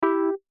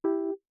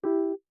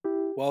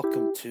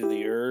Welcome to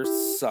the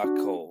Earths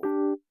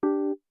Suckhole.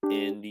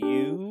 And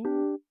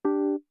you,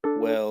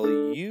 well,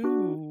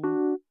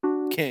 you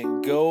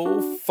can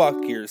go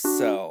fuck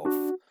yourself.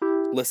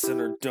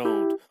 Listen or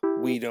don't,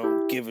 we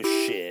don't give a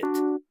shit.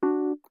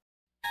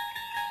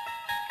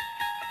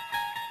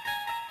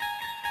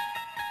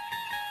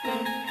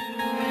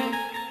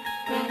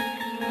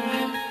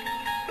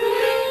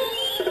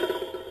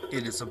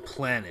 It is a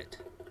planet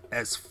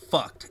as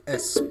fucked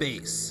as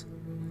space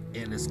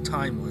and as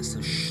timeless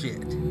as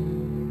shit.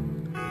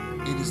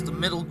 It is the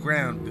middle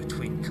ground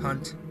between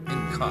cunt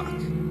and cock,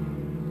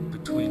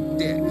 between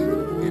dick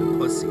and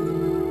pussy.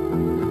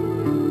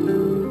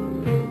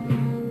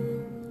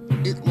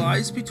 It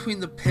lies between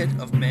the pit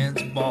of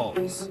man's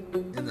balls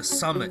and the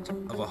summit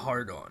of a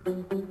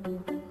hard-on.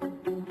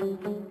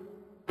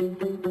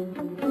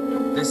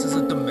 This is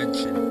a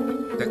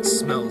dimension that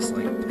smells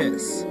like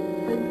piss.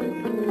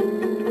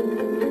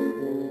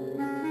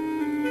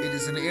 It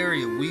is an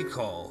area we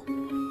call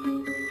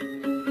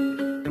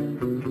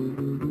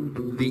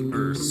the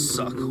Earths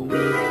Suckhole.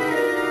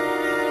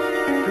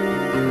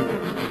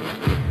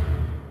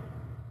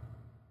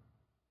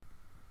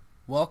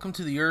 Welcome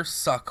to the Earths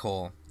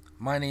Suckhole.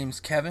 My name's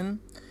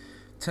Kevin.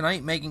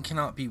 Tonight Megan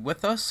cannot be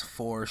with us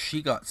for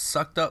she got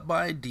sucked up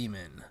by a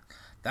demon.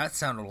 That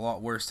sounded a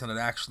lot worse than it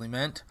actually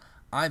meant.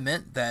 I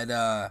meant that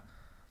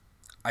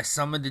I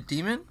summoned a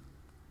demon,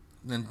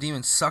 then the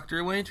demon sucked her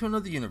away into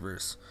another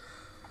universe.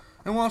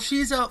 And while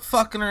she's out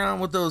fucking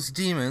around with those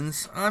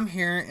demons, I'm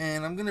here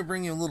and I'm going to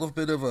bring you a little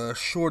bit of a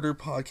shorter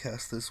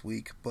podcast this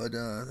week, but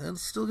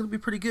it's still going to be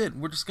pretty good.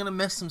 We're just going to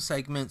miss some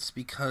segments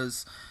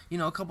because, you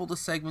know, a couple of the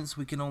segments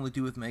we can only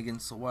do with Megan,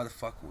 so why the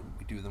fuck wouldn't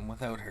we do them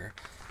without her?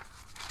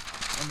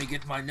 Let me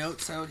get my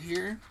notes out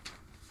here.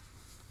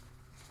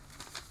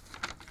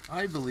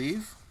 I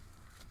believe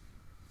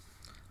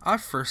our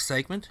first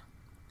segment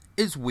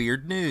is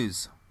Weird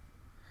News.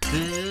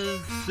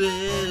 This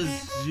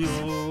is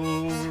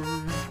your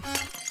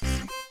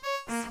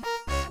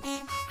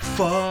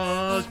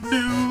fuck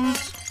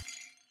news.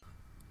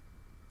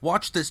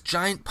 Watch this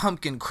giant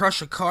pumpkin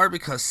crush a car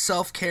because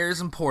self-care is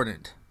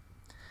important.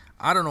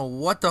 I don't know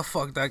what the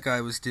fuck that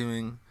guy was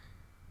doing.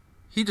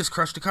 He just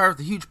crushed a car with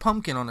a huge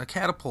pumpkin on a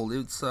catapult.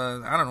 It's,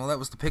 I don't know, that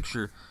was the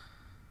picture.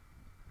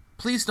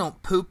 Please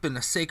don't poop in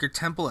the sacred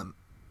temple at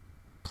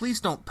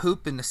Machu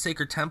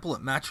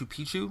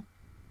Picchu.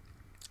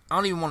 I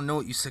don't even want to know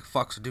what you sick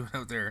fucks are doing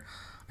out there.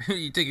 Are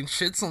you taking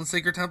shits on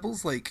sacred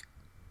temples? Like,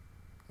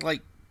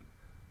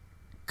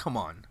 come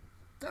on.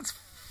 That's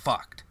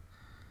fucked.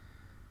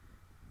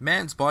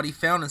 Man's body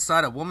found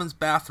inside a woman's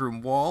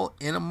bathroom wall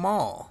in a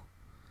mall.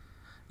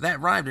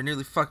 That rhymed and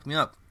nearly fucked me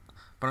up.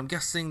 But I'm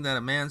guessing that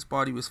a man's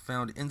body was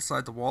found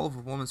inside the wall of a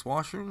woman's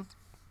washroom?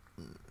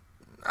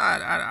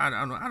 I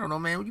don't know,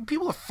 man. You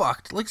people are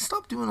fucked. Like,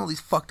 stop doing all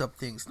these fucked up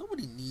things.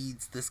 Nobody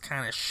needs this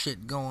kind of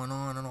shit going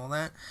on and all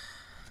that.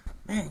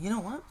 Man, you know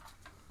what?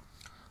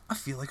 I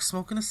feel like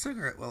smoking a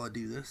cigarette while I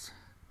do this.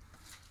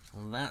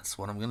 Well, that's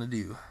what I'm gonna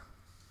do.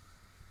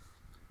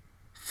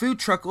 Food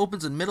truck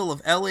opens in middle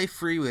of LA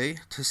freeway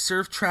to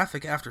serve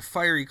traffic after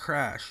fiery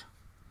crash.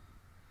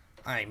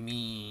 I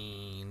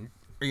mean,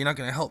 are you not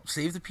gonna help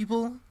save the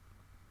people?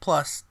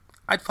 Plus,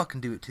 I'd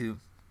fucking do it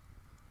too.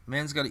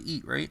 Man's gotta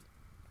eat, right?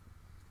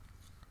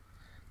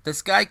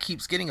 This guy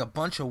keeps getting a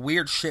bunch of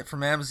weird shit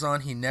from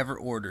Amazon he never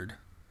ordered.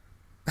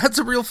 That's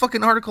a real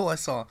fucking article I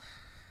saw.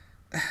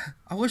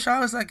 I wish I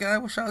was that guy. I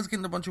wish I was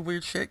getting a bunch of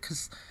weird shit,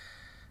 because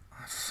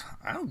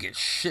I don't get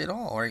shit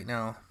all right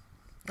now.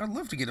 I'd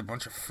love to get a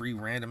bunch of free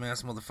random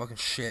ass motherfucking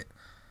shit.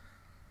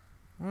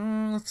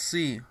 Let's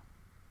see.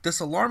 This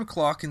alarm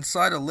clock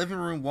inside a living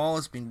room wall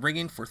has been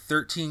ringing for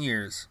 13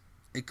 years.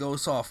 It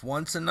goes off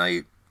once a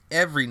night,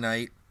 every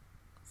night,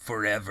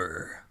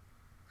 forever.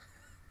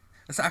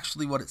 That's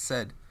actually what it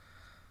said.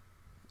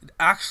 It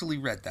actually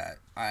read that.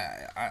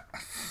 I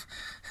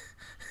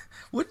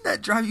wouldn't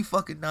that drive you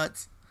fucking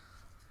nuts?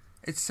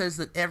 It says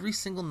that every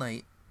single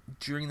night,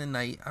 during the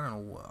night, I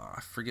don't know,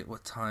 I forget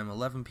what time,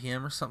 11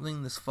 p.m. or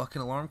something, this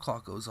fucking alarm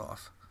clock goes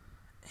off.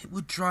 It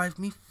would drive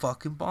me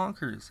fucking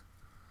bonkers.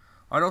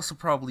 I'd also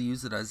probably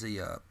use it as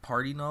a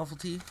party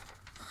novelty.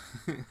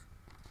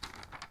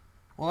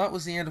 Well, that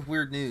was the end of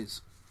Weird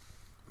News.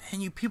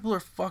 Man, you people are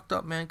fucked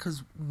up, man,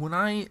 because when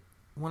I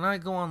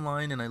go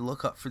online and I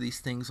look up for these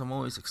things, I'm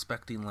always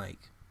expecting, like,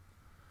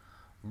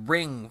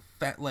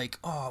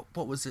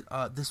 what was it?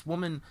 This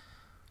woman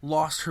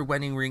lost her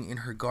wedding ring in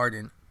her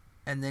garden,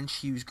 and then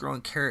she was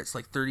growing carrots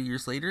like 30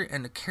 years later,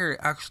 and the carrot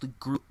actually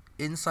grew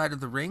inside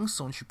of the ring,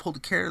 so when she pulled the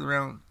carrot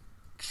around,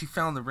 she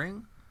found the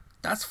ring.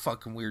 That's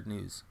fucking weird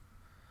news.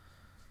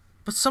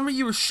 But some of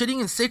you are shitting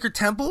in sacred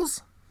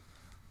temples?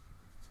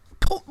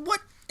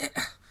 What?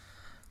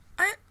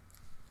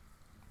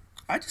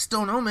 I just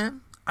don't know,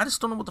 man. I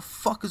just don't know what the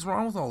fuck is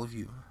wrong with all of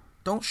you.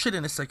 Don't shit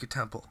in a sacred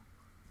temple.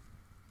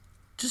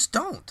 Just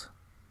don't.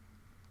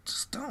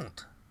 Just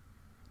don't.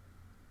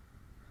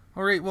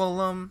 Alright,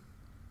 well,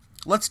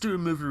 let's do a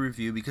movie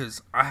review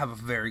because I have a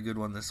very good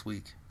one this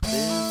week. This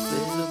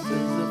is a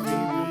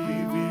movie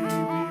review.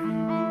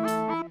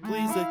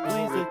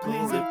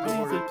 Please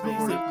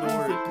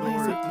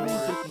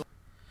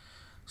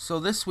So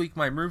this week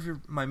my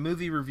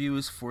movie review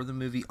is for the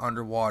movie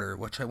Underwater,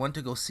 which I went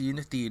to go see in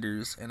the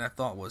theaters and I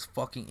thought was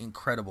fucking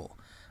incredible.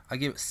 I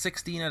gave it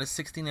 16 out of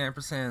 16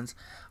 ampersands.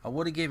 I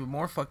would have gave it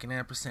more fucking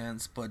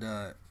ampersands, but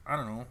I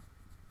don't know.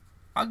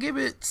 I'll give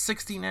it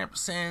 16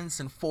 ampersands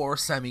and 4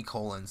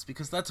 semicolons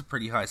because that's a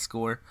pretty high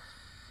score.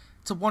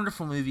 It's a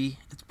wonderful movie.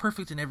 It's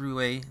perfect in every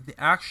way.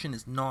 The action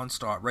is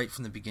non-stop right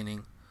from the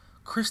beginning.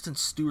 Kristen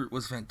Stewart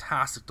was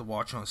fantastic to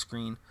watch on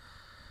screen.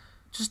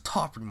 Just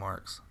top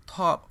remarks.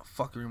 Top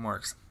fucking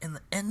remarks. And the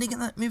ending of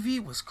that movie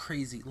was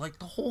crazy. Like,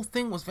 the whole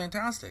thing was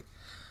fantastic.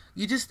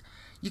 You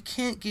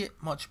can't get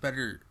much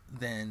better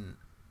than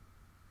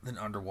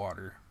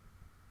Underwater.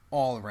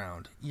 All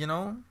around, you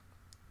know?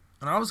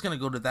 And I was going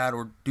to go to that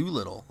or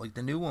Doolittle, like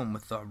the new one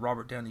with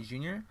Robert Downey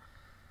Jr.,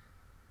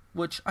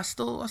 which I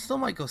still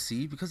might go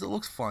see because it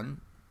looks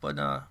fun. But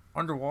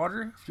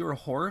Underwater, if you're a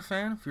horror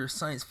fan, if you're a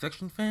science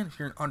fiction fan, if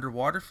you're an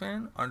underwater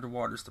fan,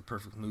 Underwater's the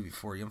perfect movie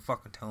for you. I'm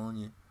fucking telling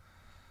you.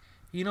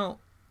 You know,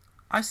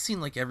 I've seen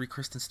like every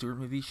Kristen Stewart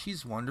movie.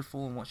 She's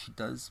wonderful in what she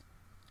does.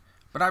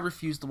 But I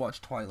refuse to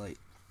watch Twilight.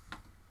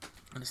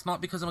 And it's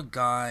not because I'm a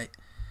guy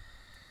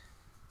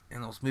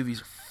and those movies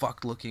are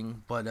fucked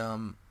looking, but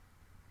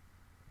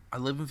I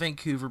live in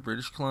Vancouver,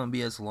 British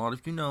Columbia, as a lot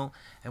of you know,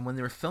 and when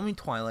they were filming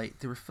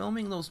Twilight, they were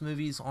filming those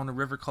movies on a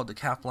river called the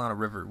Capilano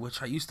River,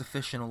 which I used to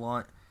fish in a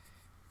lot.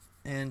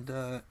 And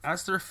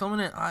as they were filming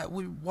it,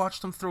 we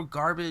watched them throw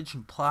garbage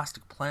and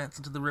plastic plants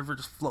into the river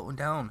just floating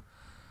down.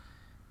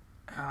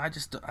 I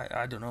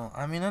don't know.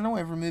 I mean, I know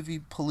every movie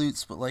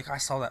pollutes, but like I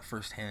saw that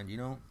firsthand, you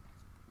know?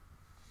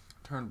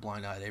 Turned a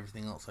blind eye to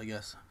everything else, I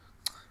guess.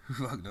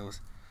 Who fuck knows?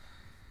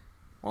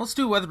 Well, let's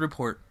do a weather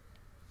report.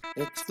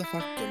 It's the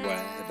fucking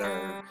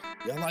weather.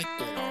 You like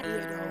it or you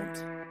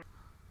don't.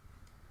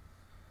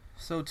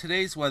 So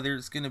today's weather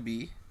is going to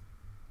be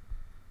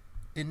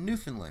in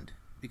Newfoundland.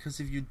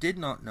 Because if you did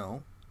not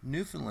know,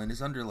 Newfoundland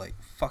is under like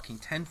fucking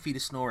 10 feet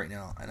of snow right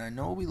now. And I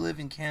know we live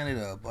in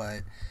Canada,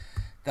 but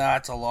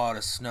that's a lot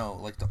of snow.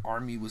 Like the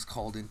army was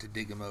called in to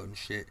dig them out and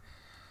shit.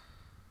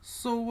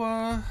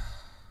 So,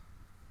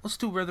 let's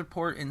do a weather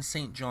report in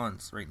St.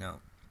 John's right now.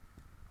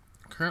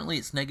 Currently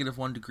it's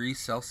 -1 degree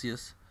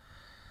Celsius.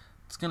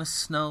 It's going to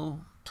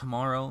snow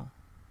tomorrow.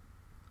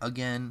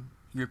 Again,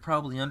 you're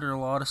probably under a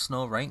lot of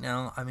snow right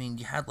now. I mean,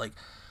 you had like,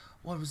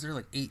 what was there,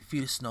 like 8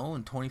 feet of snow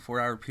in a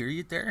 24-hour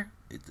period there?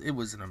 It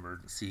was an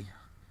emergency.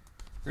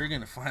 They're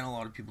going to find a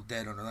lot of people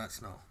dead under that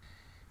snow.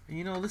 And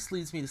you know, this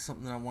leads me to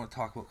something that I want to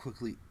talk about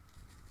quickly.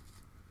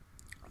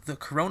 The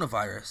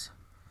coronavirus.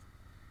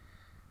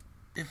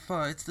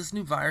 It's this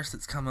new virus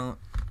that's come out,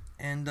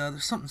 and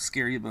there's something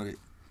scary about it.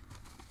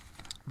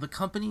 The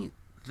company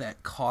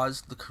that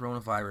caused the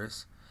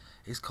coronavirus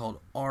is called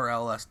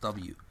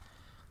RLSW.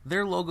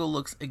 Their logo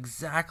looks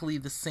exactly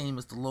the same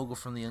as the logo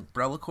from the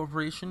Umbrella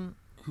Corporation,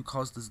 who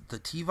caused the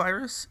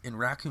T-virus in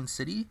Raccoon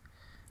City.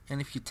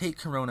 And if you take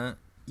Corona,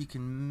 you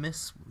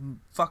can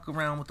fuck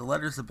around with the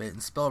letters a bit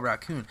and spell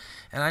raccoon.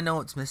 And I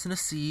know it's missing a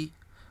C,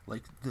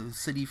 like the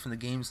city from the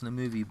games in the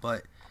movie,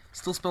 but it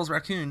still spells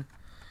raccoon.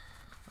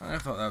 I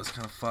thought that was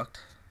kind of fucked.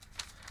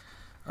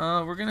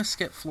 We're going to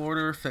skip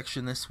Florida or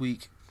fiction this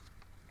week,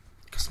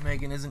 because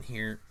Megan isn't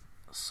here.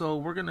 So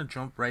we're going to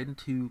jump right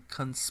into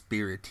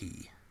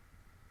conspiracy.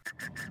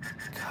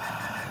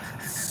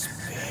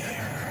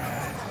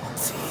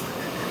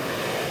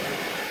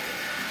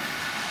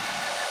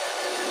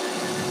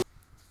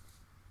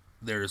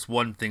 There is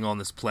one thing on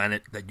this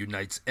planet that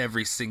unites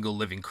every single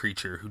living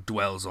creature who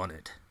dwells on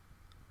it.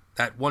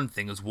 That one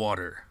thing is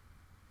water.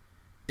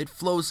 It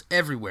flows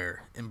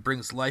everywhere and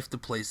brings life to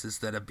places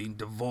that have been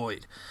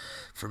devoid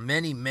for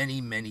many,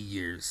 many, many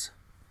years.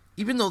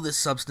 Even though this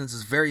substance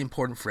is very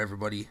important for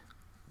everybody,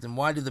 then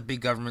why do the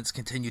big governments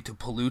continue to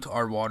pollute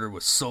our water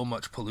with so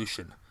much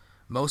pollution,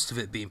 most of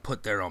it being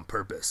put there on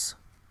purpose?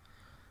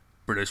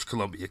 British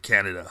Columbia,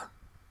 Canada.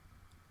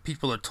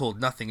 People are told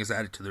nothing is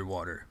added to their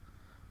water,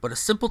 but a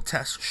simple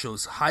test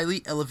shows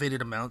highly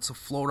elevated amounts of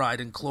fluoride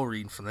and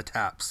chlorine from the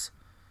taps.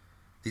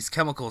 These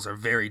chemicals are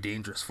very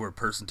dangerous for a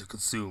person to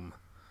consume.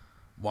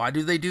 Why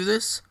do they do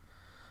this?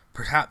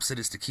 Perhaps it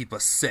is to keep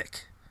us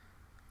sick.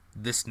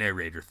 This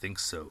narrator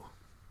thinks so.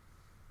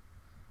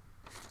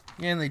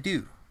 Yeah, and they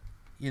do.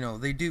 You know,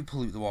 they do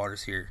pollute the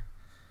waters here.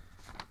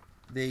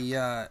 They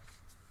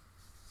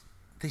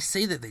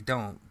say that they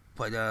don't,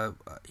 but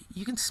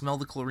you can smell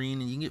the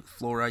chlorine and you can get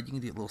fluoride, you can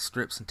get little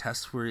strips and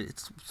tests for it.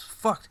 It's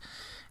fucked.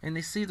 And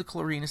they say the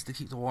chlorine is to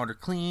keep the water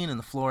clean and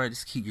the fluoride is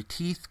to keep your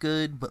teeth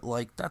good, but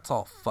like, that's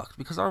all fucked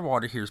because our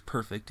water here is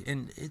perfect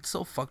and it's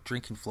so fucked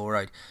drinking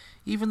fluoride.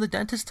 Even the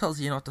dentist tells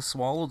you not to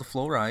swallow the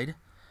fluoride.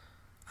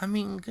 I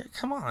mean,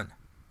 come on.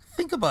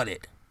 Think about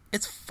it.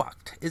 It's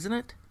fucked, isn't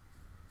it?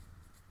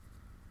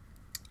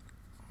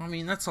 I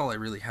mean, that's all I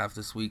really have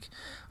this week.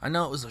 I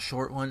know it was a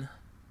short one.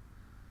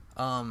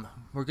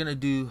 We're going to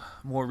do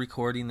more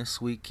recording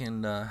this week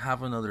and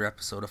have another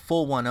episode, a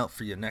full one out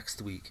for you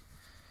next week.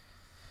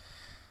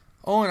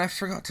 Oh, and I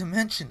forgot to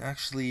mention,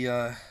 actually,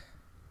 I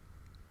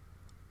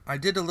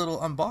did a little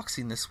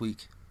unboxing this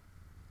week.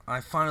 I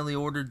finally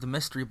ordered the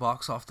mystery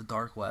box off the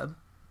dark web.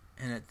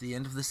 And at the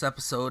end of this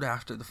episode,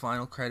 after the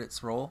final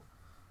credits roll,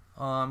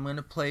 I'm going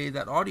to play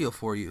that audio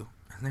for you.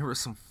 And there were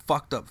some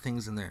fucked up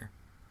things in there.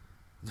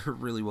 There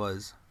really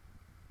was.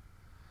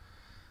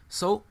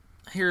 So,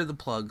 here are the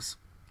plugs.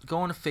 Go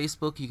on to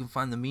Facebook. You can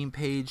find the meme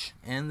page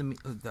and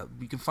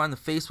you can find the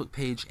Facebook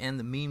page and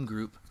the meme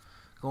group.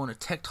 Go on to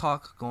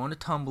TikTok. Go on to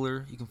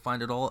Tumblr. You can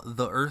find it all at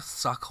the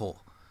Earths Suckhole.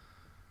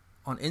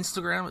 On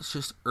Instagram, it's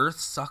just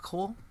Earths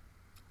Suckhole.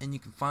 And you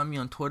can find me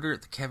on Twitter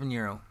at the Kevin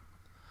Euro.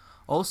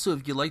 Also,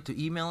 if you'd like to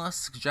email us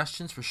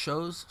suggestions for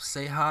shows,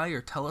 say hi,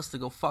 or tell us to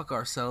go fuck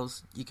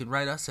ourselves, you can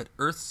write us at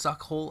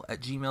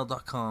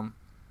earthsuckhole@gmail.com.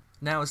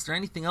 Now, is there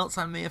anything else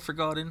I may have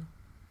forgotten?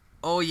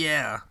 Oh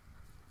yeah,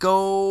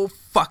 go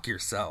fuck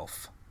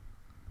yourself.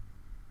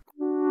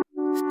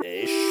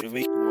 Stay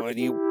what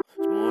you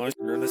want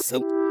to sell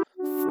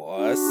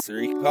for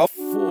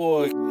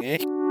California.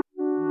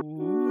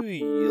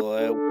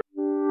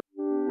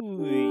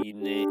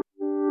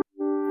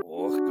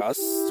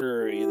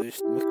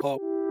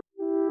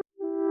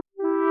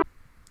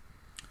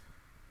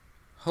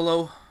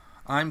 Hello,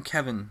 I'm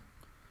Kevin.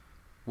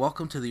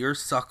 Welcome to the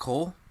Earths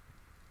Suckhole.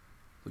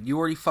 But you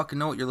already fucking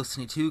know what you're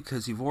listening to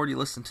because you've already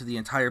listened to the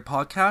entire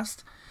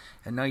podcast.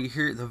 And now you're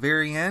here at the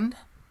very end.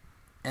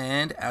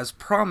 And as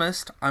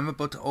promised, I'm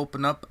about to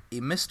open up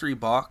a mystery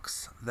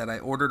box that I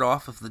ordered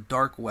off of the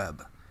dark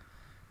web.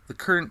 The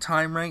current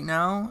time right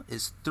now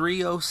is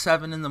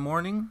 3:07 in the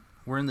morning.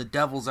 We're in the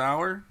devil's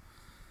hour.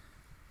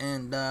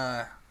 And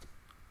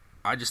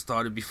I just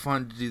thought it'd be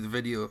fun to do the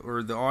video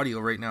or the audio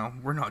right now.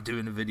 We're not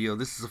doing a video.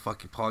 This is a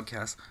fucking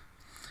podcast.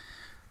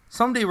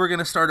 Someday we're going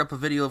to start up a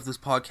video of this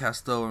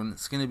podcast though, and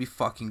it's going to be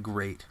fucking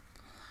great.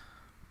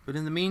 But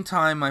in the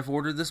meantime, I've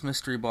ordered this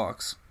mystery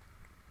box.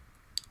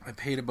 I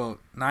paid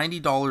about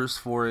 $90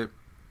 for it,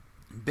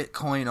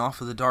 Bitcoin off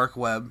of the dark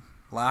web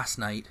last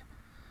night.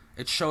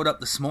 It showed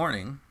up this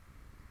morning.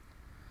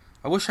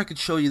 I wish I could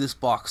show you this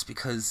box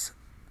because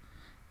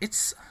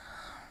it's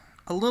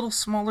a little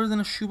smaller than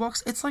a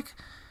shoebox.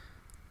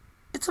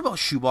 It's about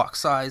shoebox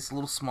size, a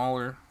little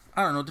smaller.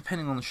 I don't know,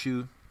 depending on the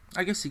shoe.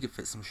 I guess you could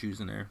fit some shoes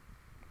in there.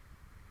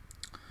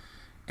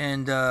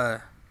 And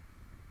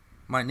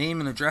my name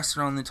and address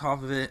are on the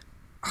top of it.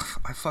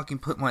 I fucking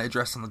put my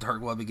address on the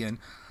dark web again.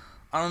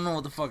 I don't know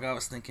what the fuck I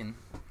was thinking.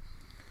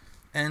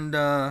 And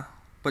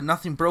but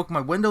nothing broke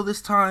my window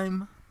this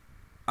time.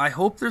 I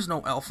hope there's no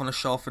elf on a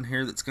shelf in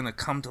here that's gonna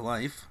come to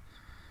life,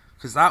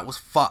 because that was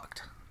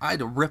fucked. I had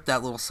to rip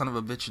that little son of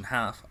a bitch in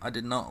half. I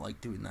did not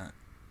like doing that.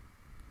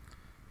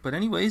 But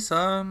anyways,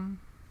 I'm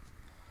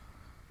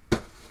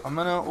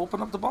gonna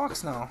open up the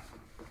box now.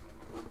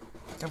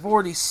 I've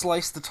already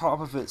sliced the top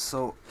of it,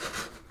 so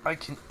I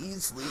can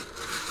easily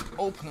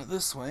open it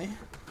this way.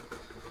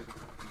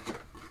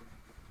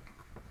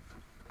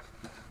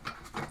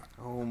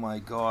 Oh my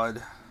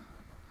god.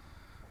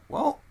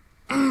 Well,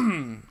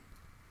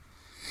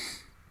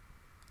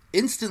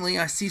 instantly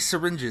I see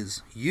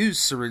syringes. Used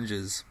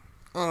syringes.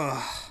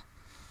 Ugh.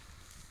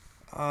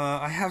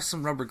 I have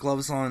some rubber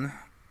gloves on.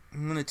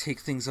 I'm gonna take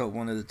things out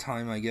one at a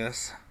time, I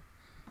guess.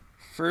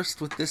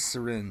 First with this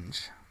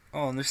syringe.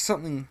 Oh, and there's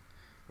something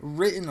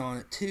written on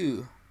it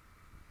too.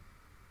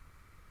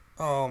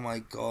 Oh my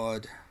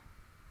god.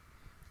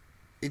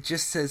 It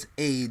just says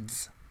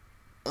AIDS.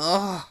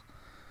 Ugh.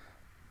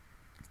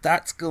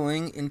 That's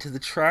going into the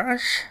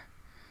trash.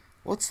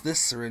 What's this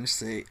syringe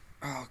say?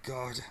 Oh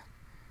god.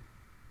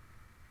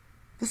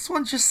 This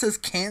one just says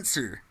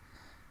cancer.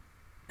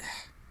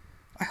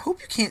 I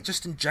hope you can't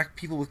just inject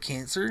people with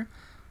cancer.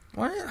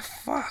 What the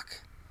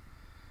fuck?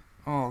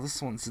 Oh, this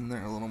one's in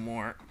there a little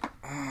more.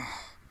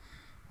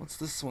 What's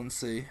this one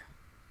say?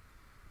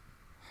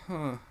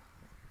 Huh.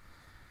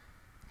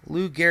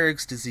 Lou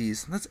Gehrig's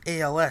disease. That's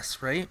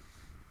ALS, right?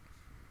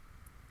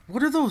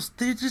 What are those?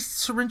 They're just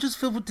syringes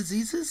filled with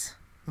diseases?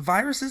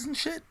 Viruses and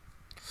shit?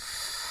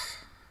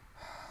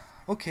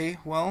 Okay,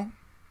 well,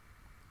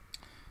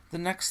 the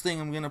next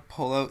thing I'm going to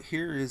pull out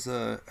here is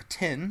a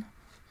tin.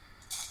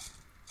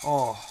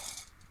 Oh.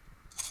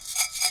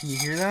 Can you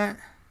hear that?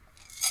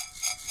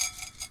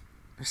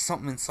 There's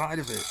something inside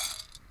of it.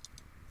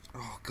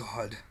 Oh,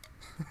 God.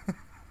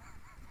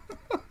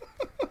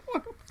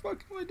 What the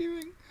fuck am I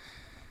doing?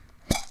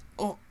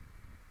 Oh.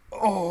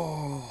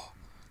 Oh.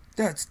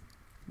 That's...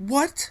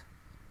 What?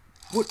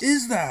 What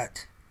is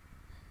that?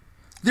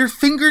 They're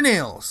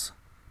fingernails.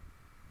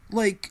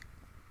 Like,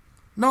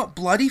 not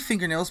bloody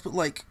fingernails, but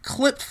like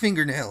clipped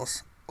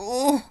fingernails.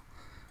 Oh.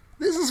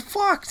 This is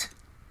fucked.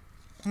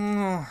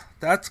 Oh,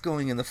 that's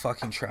going in the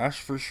fucking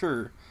trash for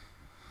sure.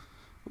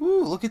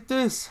 Ooh, look at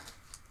this.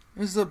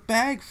 There's a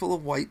bag full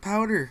of white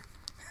powder.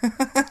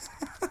 I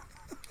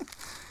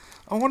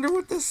wonder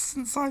what this is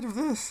inside of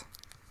this.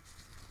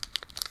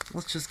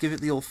 Let's just give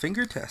it the old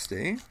finger test,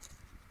 eh?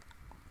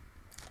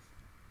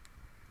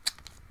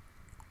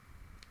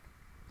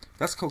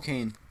 That's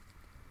cocaine.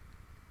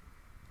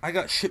 I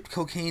got shipped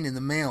cocaine in the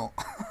mail.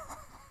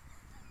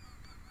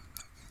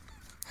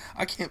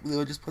 I can't believe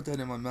I just put that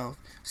in my mouth.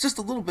 It's just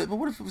a little bit, but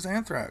what if it was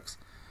anthrax?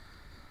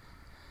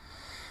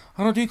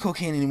 I don't do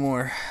cocaine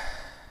anymore.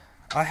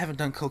 I haven't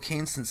done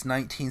cocaine since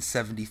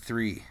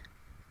 1973.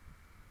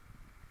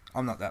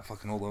 I'm not that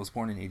fucking old. I was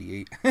born in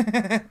 88.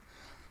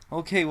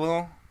 Okay,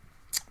 well,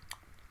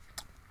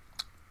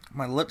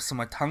 my lips and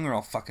my tongue are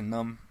all fucking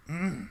numb.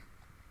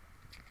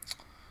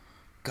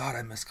 God,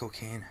 I miss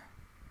cocaine.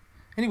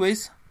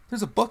 Anyways,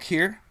 there's a book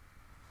here.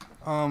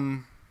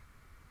 The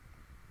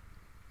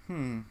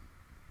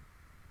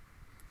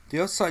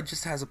outside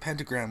just has a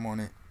pentagram on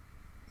it.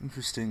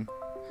 Interesting.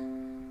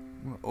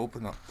 I'm gonna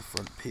open up the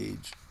front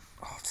page.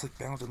 Oh, it's like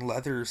bound in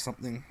leather or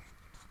something.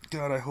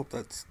 God, I hope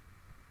that's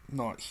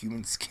not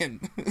human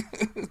skin.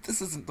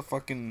 This isn't the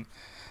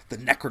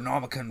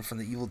Necronomicon from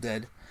the Evil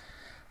Dead.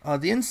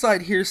 The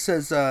inside here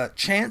says,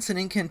 chants and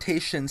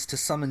incantations to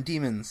summon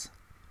demons.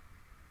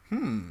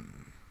 You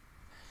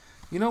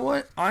know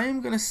what? I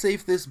am going to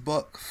save this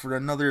book for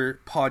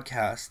another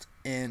podcast,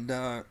 and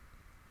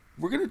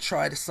we're going to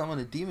try to summon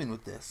a demon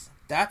with this.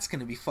 That's going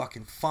to be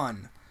fucking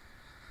fun.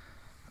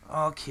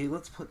 Okay,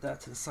 let's put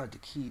that to the side to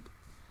keep.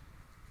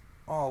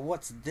 Oh,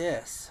 what's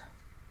this?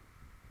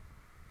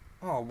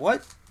 Oh,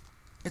 what?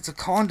 It's a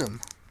condom.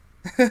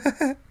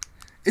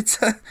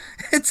 It's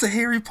a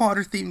Harry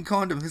Potter themed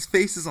condom. His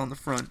face is on the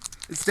front.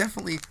 It's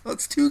definitely... Oh,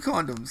 it's two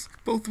condoms.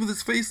 Both with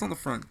his face on the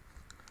front.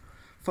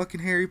 Fucking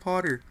Harry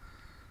Potter.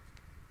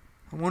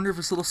 I wonder if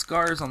there's little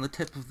scars on the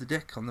tip of the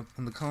dick on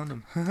the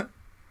condom.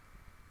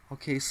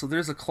 Okay, so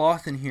there's a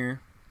cloth in here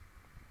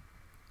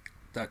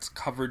that's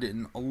covered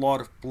in a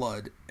lot of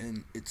blood,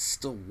 and it's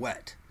still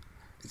wet.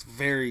 It's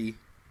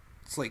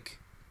like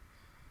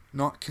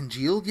not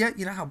congealed yet.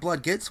 You know how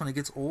blood gets when it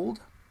gets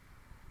old?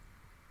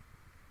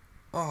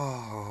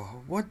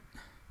 Oh, what?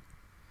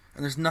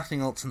 And there's nothing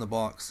else in the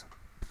box.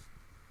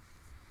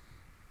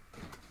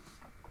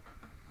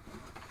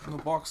 The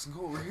box can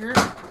go over here.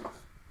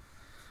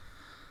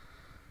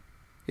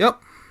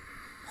 Yep.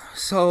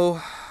 So,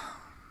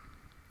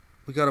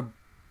 we got a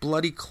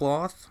bloody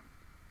cloth,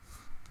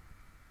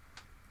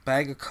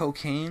 bag of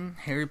cocaine,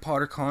 Harry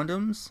Potter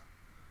condoms,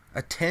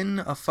 a tin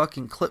of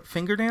fucking clip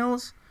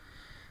fingernails,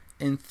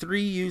 and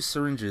 3 used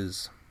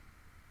syringes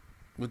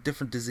with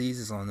different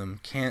diseases on them.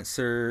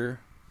 Cancer,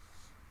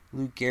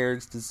 Lou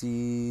Gehrig's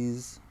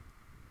disease.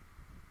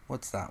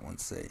 What's that one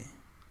say?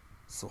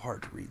 It's so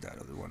hard to read that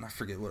other one. I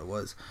forget what it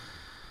was.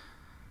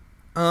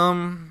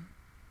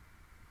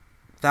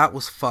 That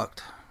was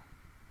fucked.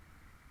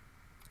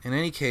 In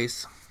any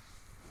case,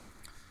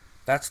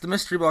 that's the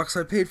mystery box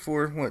I paid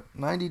for. What,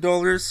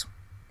 $90?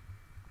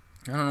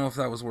 I don't know if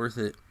that was worth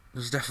it.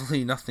 There's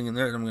definitely nothing in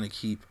there that I'm going to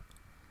keep.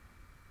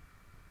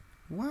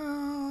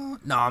 Well,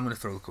 no, I'm going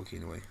to throw the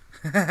cocaine away.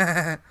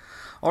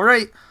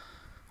 Alright.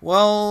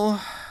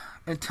 Well,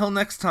 until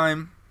next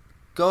time,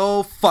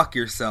 go fuck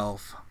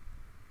yourself.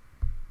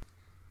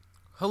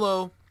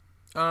 Hello.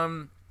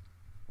 I'm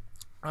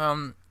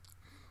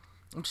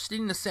just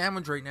eating a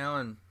sandwich right now,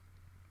 and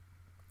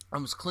I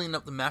was cleaning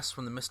up the mess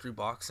from the mystery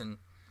box, and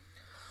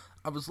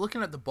I was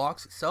looking at the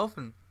box itself,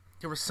 and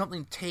there was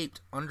something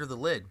taped under the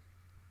lid.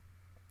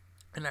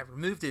 And I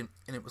removed it,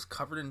 and it was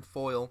covered in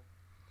foil.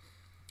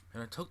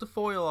 And I took the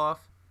foil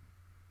off,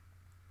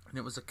 and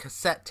it was a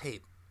cassette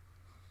tape.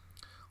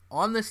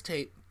 On this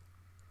tape,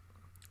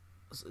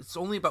 it's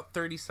only about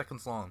 30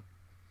 seconds long.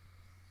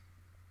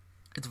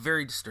 It's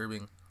very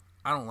disturbing.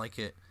 I don't like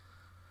it.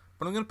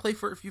 But I'm going to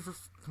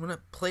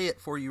play it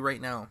for you right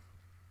now.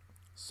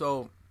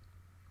 So,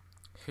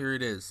 here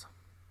it is.